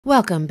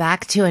Welcome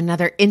back to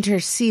another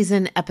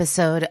interseason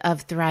episode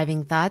of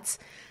Thriving Thoughts.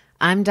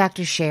 I'm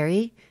Dr.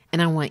 Sherri,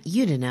 and I want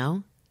you to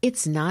know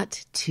it's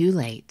not too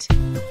late.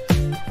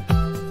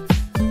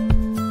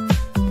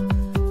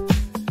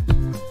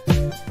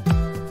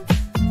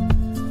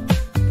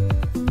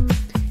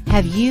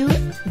 Have you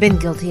been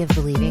guilty of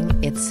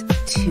believing it's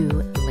too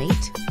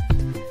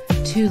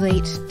late? Too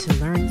late to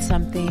learn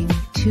something,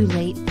 too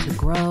late to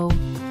grow,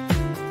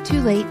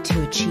 too late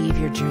to achieve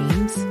your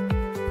dreams,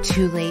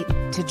 too late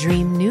to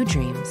dream new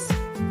dreams,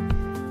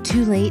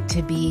 too late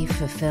to be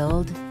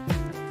fulfilled,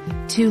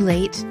 too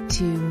late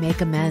to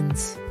make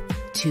amends,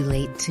 too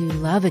late to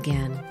love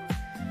again,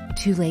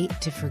 too late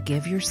to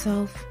forgive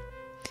yourself,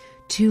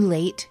 too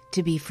late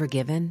to be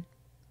forgiven,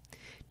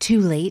 too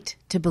late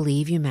to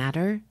believe you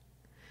matter,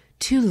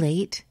 too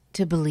late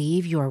to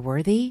believe you are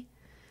worthy,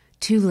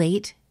 too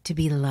late to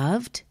be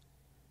loved,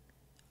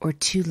 or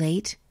too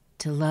late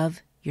to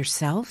love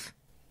yourself?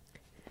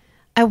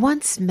 I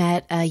once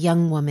met a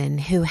young woman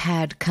who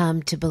had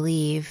come to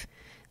believe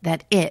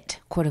that it,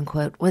 quote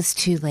unquote, was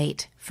too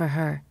late for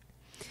her.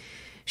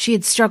 She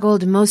had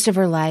struggled most of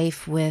her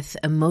life with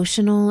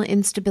emotional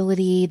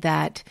instability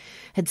that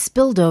had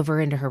spilled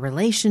over into her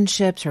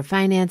relationships, her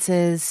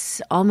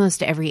finances,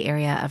 almost every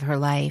area of her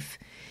life.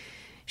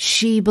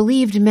 She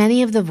believed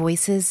many of the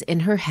voices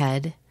in her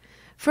head,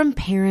 from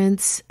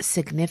parents,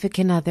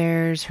 significant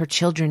others, her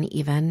children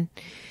even,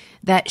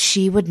 that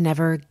she would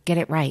never get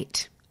it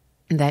right,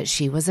 that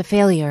she was a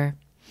failure.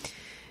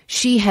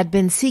 She had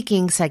been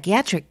seeking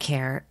psychiatric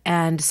care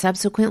and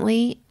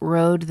subsequently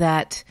rode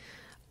that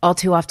all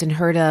too often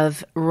heard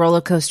of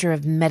roller coaster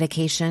of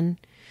medication,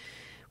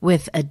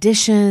 with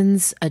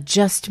additions,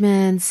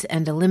 adjustments,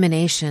 and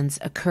eliminations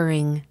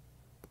occurring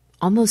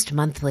almost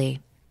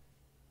monthly.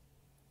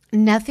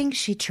 Nothing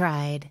she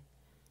tried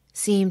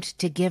seemed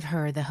to give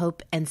her the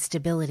hope and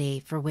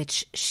stability for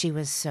which she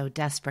was so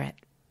desperate.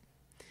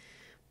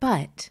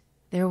 But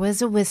there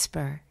was a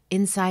whisper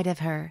inside of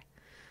her,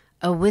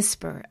 a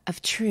whisper of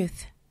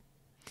truth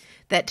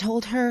that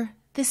told her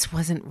this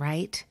wasn't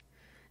right.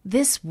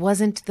 This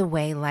wasn't the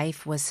way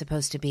life was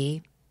supposed to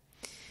be.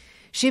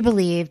 She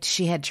believed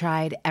she had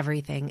tried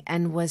everything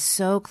and was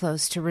so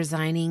close to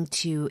resigning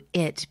to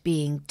it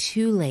being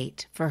too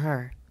late for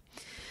her,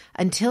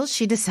 until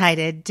she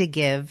decided to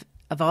give,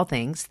 of all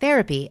things,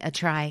 therapy a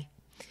try.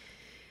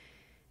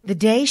 The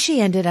day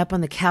she ended up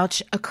on the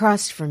couch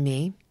across from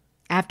me,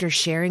 after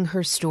sharing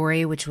her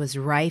story, which was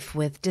rife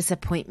with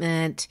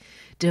disappointment,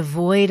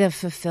 devoid of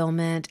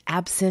fulfillment,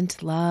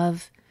 absent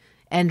love,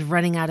 and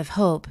running out of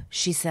hope,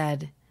 she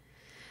said,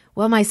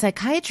 "Well, my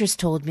psychiatrist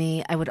told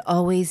me I would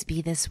always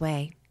be this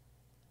way."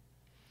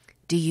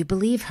 "Do you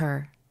believe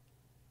her?"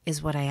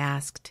 is what I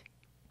asked.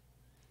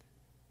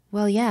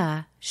 "Well,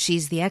 yeah,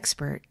 she's the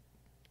expert."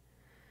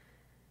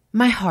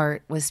 My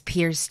heart was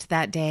pierced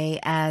that day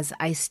as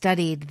I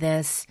studied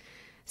this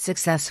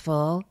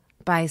successful,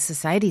 by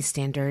society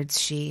standards.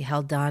 She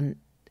held done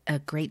a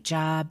great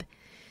job.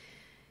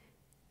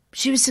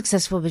 She was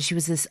successful, but she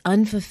was this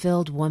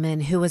unfulfilled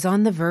woman who was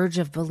on the verge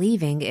of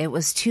believing it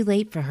was too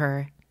late for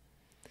her,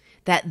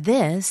 that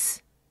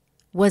this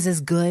was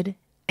as good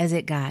as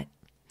it got,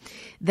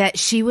 that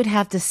she would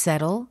have to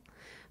settle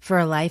for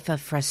a life of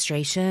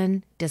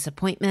frustration,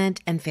 disappointment,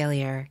 and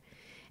failure,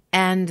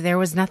 and there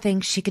was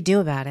nothing she could do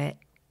about it,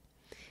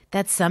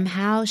 that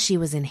somehow she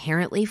was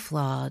inherently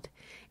flawed,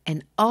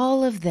 and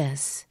all of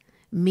this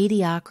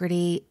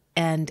mediocrity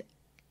and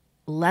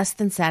less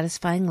than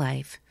satisfying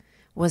life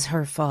was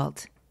her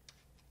fault.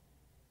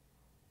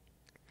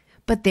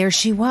 But there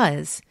she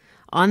was,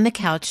 on the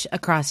couch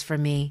across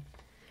from me,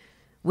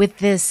 with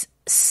this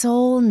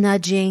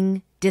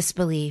soul-nudging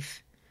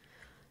disbelief,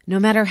 no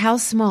matter how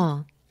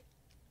small,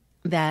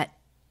 that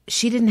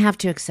she didn't have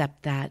to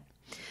accept that.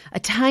 A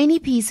tiny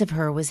piece of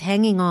her was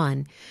hanging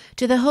on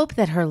to the hope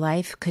that her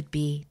life could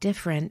be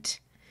different.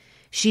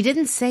 She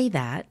didn't say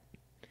that,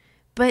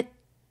 but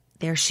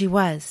there she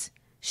was.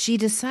 She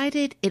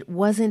decided it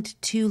wasn't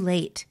too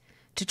late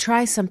to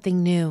try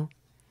something new.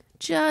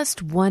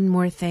 Just one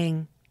more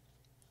thing.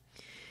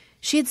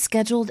 She had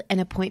scheduled an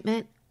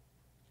appointment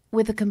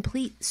with a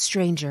complete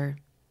stranger,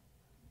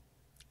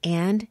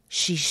 and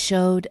she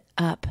showed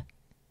up.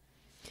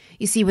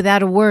 You see,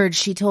 without a word,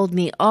 she told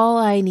me all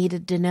I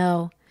needed to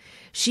know.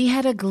 She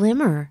had a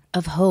glimmer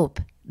of hope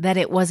that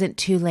it wasn't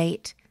too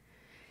late,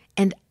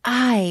 and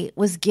I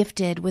was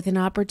gifted with an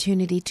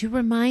opportunity to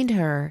remind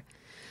her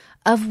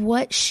of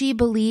what she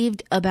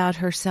believed about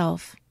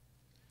herself,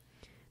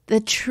 the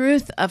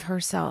truth of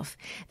herself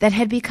that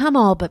had become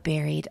all but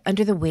buried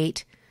under the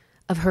weight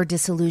of her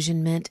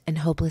disillusionment and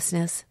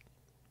hopelessness.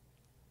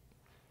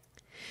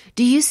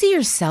 Do you see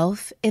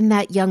yourself in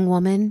that young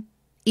woman,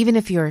 even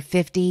if you're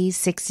 50,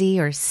 60,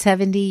 or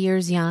 70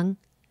 years young?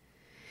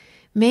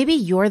 Maybe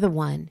you're the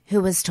one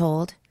who was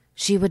told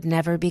she would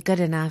never be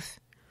good enough.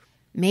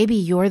 Maybe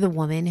you're the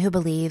woman who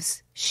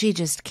believes she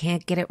just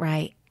can't get it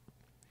right.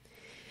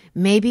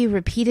 Maybe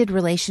repeated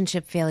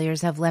relationship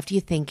failures have left you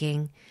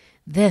thinking,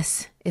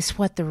 this is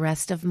what the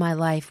rest of my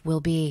life will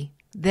be.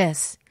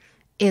 This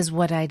is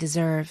what I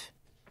deserve.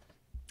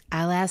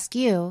 I'll ask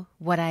you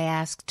what I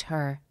asked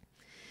her.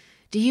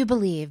 Do you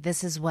believe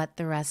this is what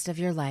the rest of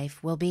your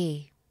life will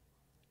be?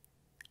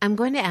 I'm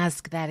going to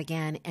ask that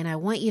again, and I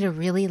want you to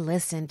really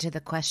listen to the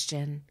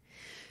question.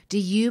 Do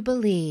you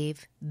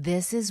believe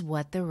this is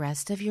what the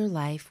rest of your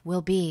life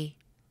will be?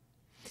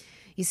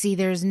 You see,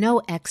 there's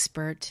no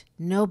expert,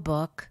 no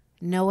book,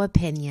 no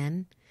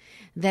opinion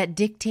that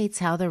dictates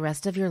how the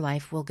rest of your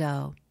life will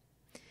go.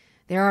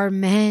 There are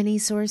many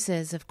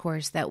sources, of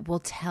course, that will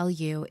tell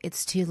you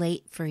it's too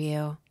late for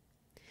you.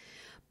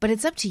 But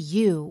it's up to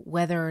you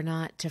whether or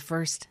not to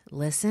first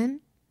listen,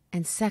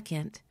 and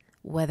second,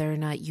 whether or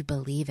not you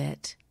believe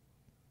it.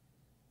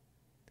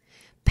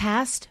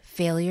 Past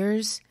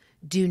failures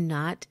do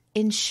not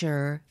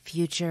ensure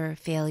future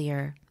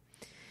failure.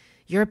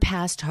 Your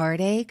past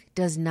heartache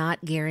does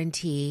not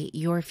guarantee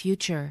your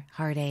future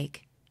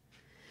heartache.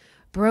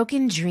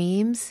 Broken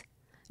dreams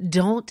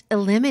don't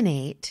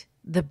eliminate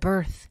the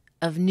birth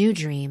of new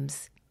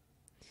dreams.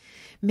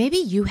 Maybe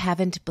you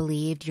haven't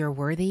believed you're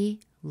worthy,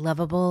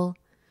 lovable,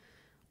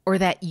 or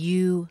that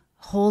you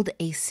hold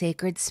a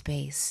sacred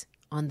space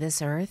on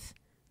this earth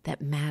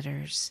that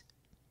matters.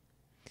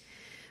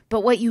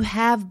 But what you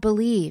have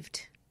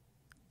believed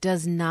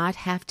does not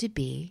have to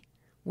be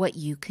what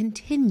you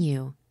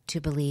continue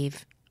to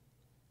believe.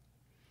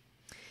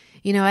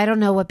 You know, I don't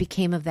know what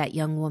became of that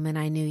young woman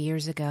I knew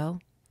years ago.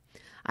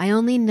 I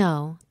only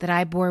know that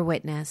I bore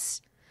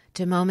witness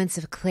to moments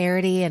of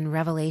clarity and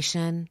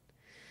revelation,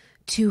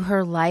 to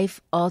her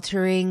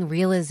life-altering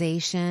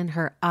realization,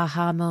 her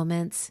aha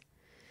moments,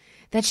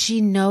 that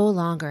she no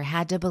longer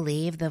had to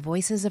believe the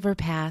voices of her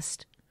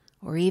past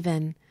or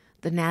even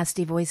the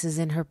nasty voices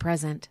in her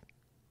present.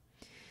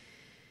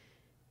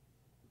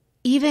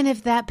 Even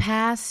if that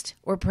past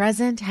or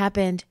present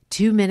happened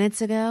 2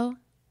 minutes ago,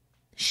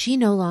 she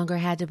no longer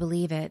had to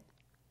believe it.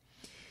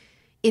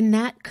 In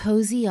that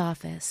cozy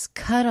office,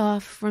 cut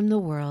off from the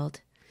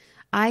world,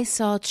 I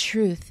saw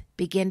truth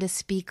begin to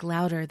speak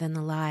louder than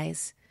the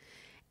lies,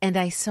 and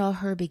I saw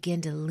her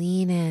begin to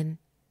lean in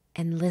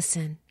and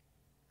listen.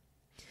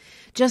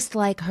 Just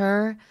like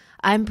her,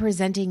 I'm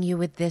presenting you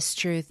with this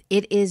truth.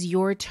 It is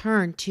your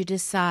turn to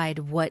decide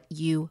what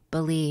you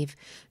believe.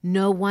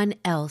 No one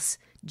else,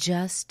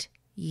 just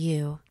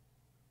you.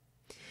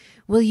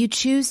 Will you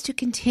choose to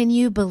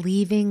continue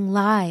believing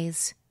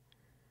lies?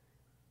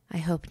 I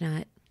hope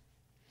not.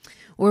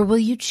 Or will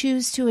you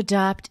choose to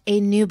adopt a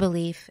new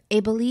belief, a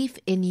belief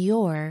in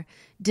your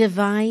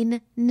divine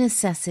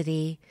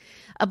necessity,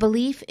 a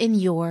belief in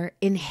your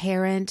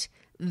inherent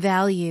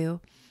value,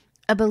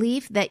 a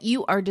belief that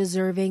you are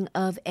deserving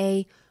of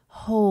a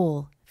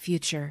whole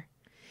future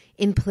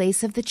in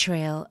place of the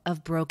trail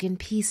of broken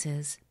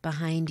pieces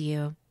behind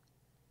you?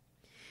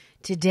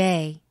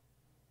 Today,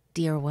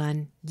 dear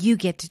one, you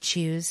get to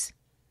choose.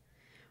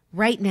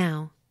 Right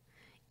now,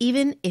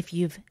 even if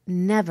you've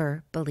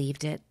never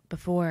believed it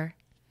before.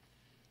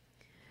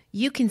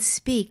 You can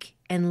speak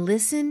and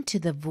listen to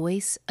the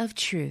voice of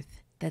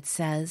truth that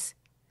says,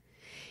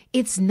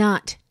 it's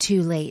not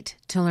too late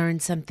to learn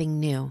something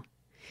new.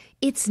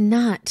 It's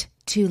not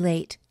too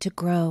late to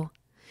grow.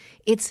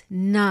 It's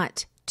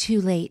not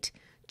too late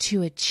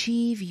to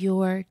achieve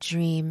your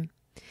dream.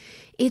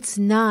 It's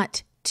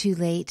not too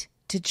late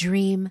to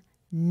dream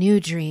new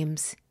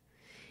dreams.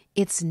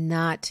 It's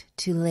not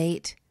too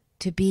late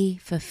to be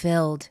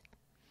fulfilled.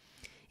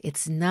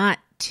 It's not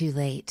too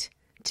late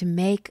to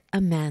make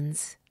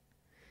amends.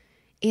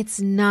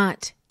 It's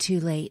not too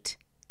late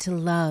to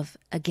love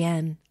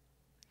again.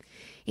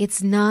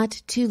 It's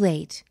not too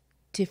late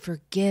to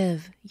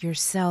forgive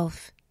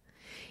yourself.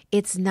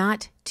 It's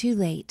not too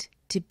late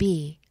to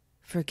be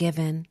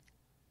forgiven.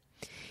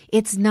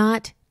 It's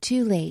not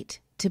too late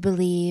to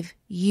believe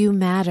you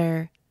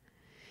matter.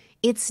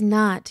 It's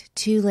not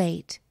too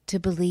late to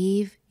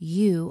believe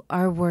you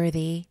are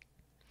worthy.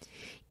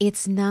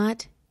 It's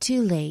not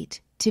too late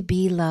to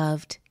be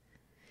loved.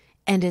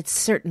 And it's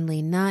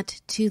certainly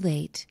not too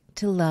late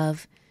to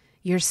love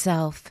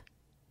yourself.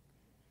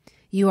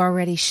 You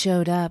already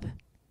showed up.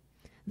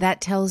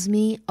 That tells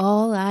me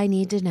all I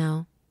need to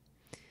know.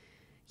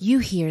 You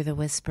hear the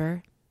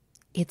whisper.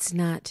 It's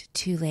not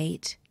too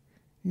late.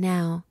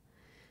 Now,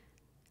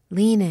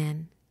 lean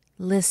in,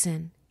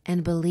 listen,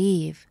 and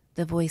believe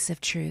the voice of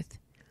truth.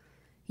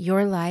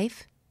 Your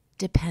life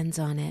depends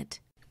on it.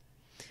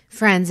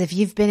 Friends, if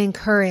you've been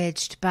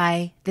encouraged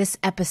by this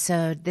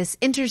episode, this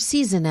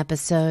interseason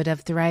episode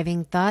of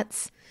Thriving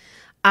Thoughts,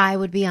 I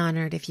would be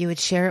honored if you would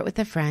share it with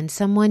a friend,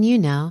 someone you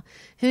know,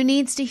 who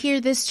needs to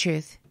hear this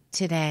truth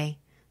today,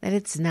 that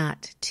it's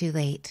not too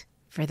late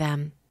for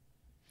them.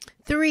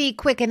 3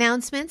 quick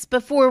announcements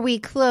before we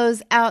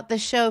close out the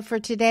show for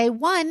today.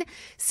 1,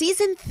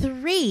 season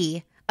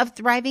 3 of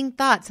Thriving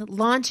Thoughts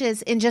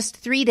launches in just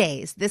 3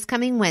 days, this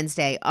coming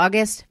Wednesday,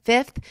 August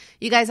 5th.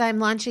 You guys, I'm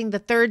launching the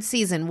 3rd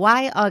season.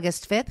 Why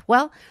August 5th?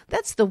 Well,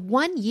 that's the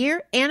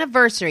 1-year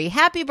anniversary.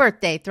 Happy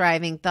birthday,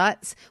 Thriving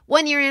Thoughts.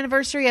 1-year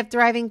anniversary of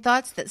Thriving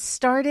Thoughts that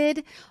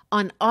started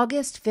on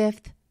August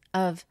 5th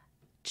of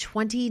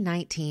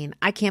 2019.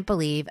 I can't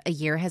believe a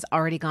year has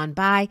already gone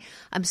by.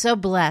 I'm so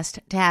blessed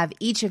to have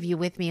each of you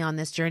with me on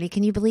this journey.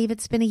 Can you believe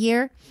it's been a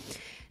year?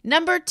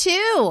 Number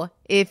 2,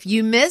 if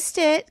you missed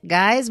it,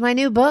 guys, my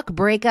new book,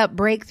 Breakup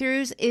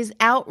Breakthroughs, is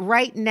out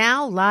right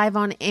now, live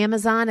on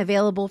Amazon,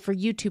 available for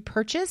you to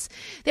purchase.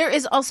 There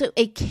is also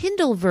a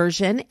Kindle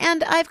version,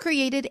 and I've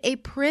created a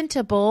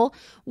printable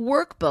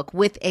workbook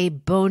with a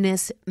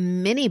bonus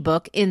mini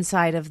book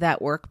inside of that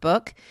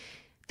workbook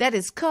that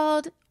is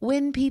called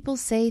When People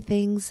Say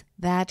Things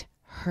That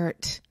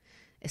Hurt,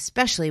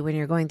 especially when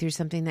you're going through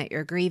something that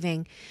you're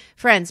grieving.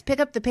 Friends, pick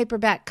up the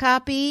paperback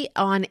copy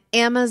on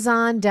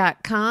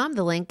Amazon.com.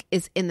 The link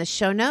is in the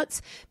show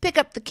notes. Pick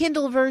up the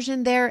Kindle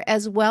version there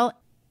as well.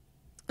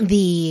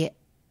 The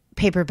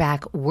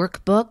paperback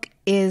workbook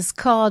is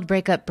called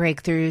Breakup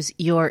Breakthroughs,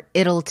 Your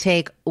It'll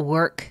Take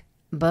Work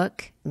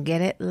book. Get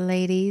it,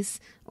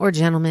 ladies or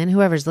gentlemen,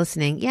 whoever's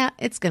listening? Yeah,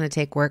 it's going to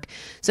take work.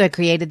 So I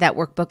created that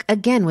workbook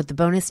again with the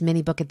bonus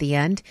mini book at the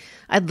end.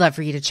 I'd love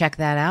for you to check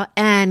that out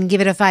and give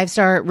it a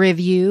 5-star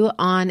review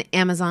on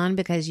Amazon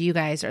because you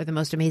guys are the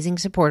most amazing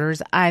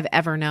supporters I've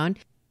ever known.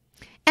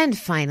 And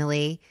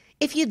finally,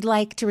 if you'd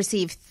like to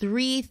receive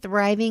 3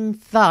 thriving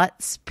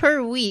thoughts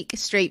per week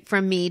straight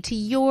from me to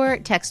your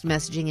text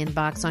messaging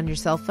inbox on your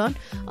cell phone,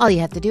 all you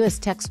have to do is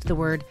text the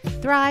word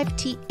THRIVE,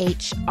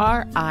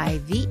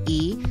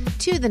 THRIVE,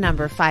 to the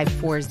number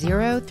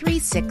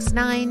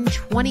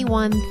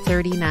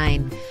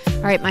 540-369-2139.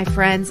 All right, my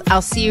friends,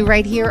 I'll see you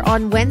right here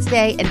on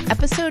Wednesday, an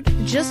episode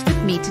just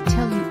with me to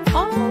tell you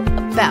all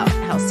about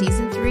how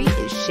season 3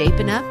 is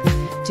shaping up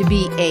to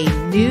be a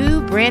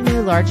brand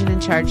new, large and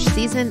in charge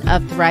season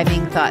of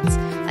Thriving Thoughts.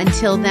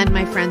 Until then,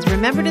 my friends,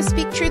 remember to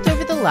speak truth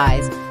over the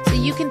lies so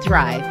you can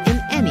thrive in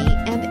any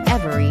and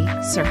every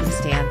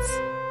circumstance.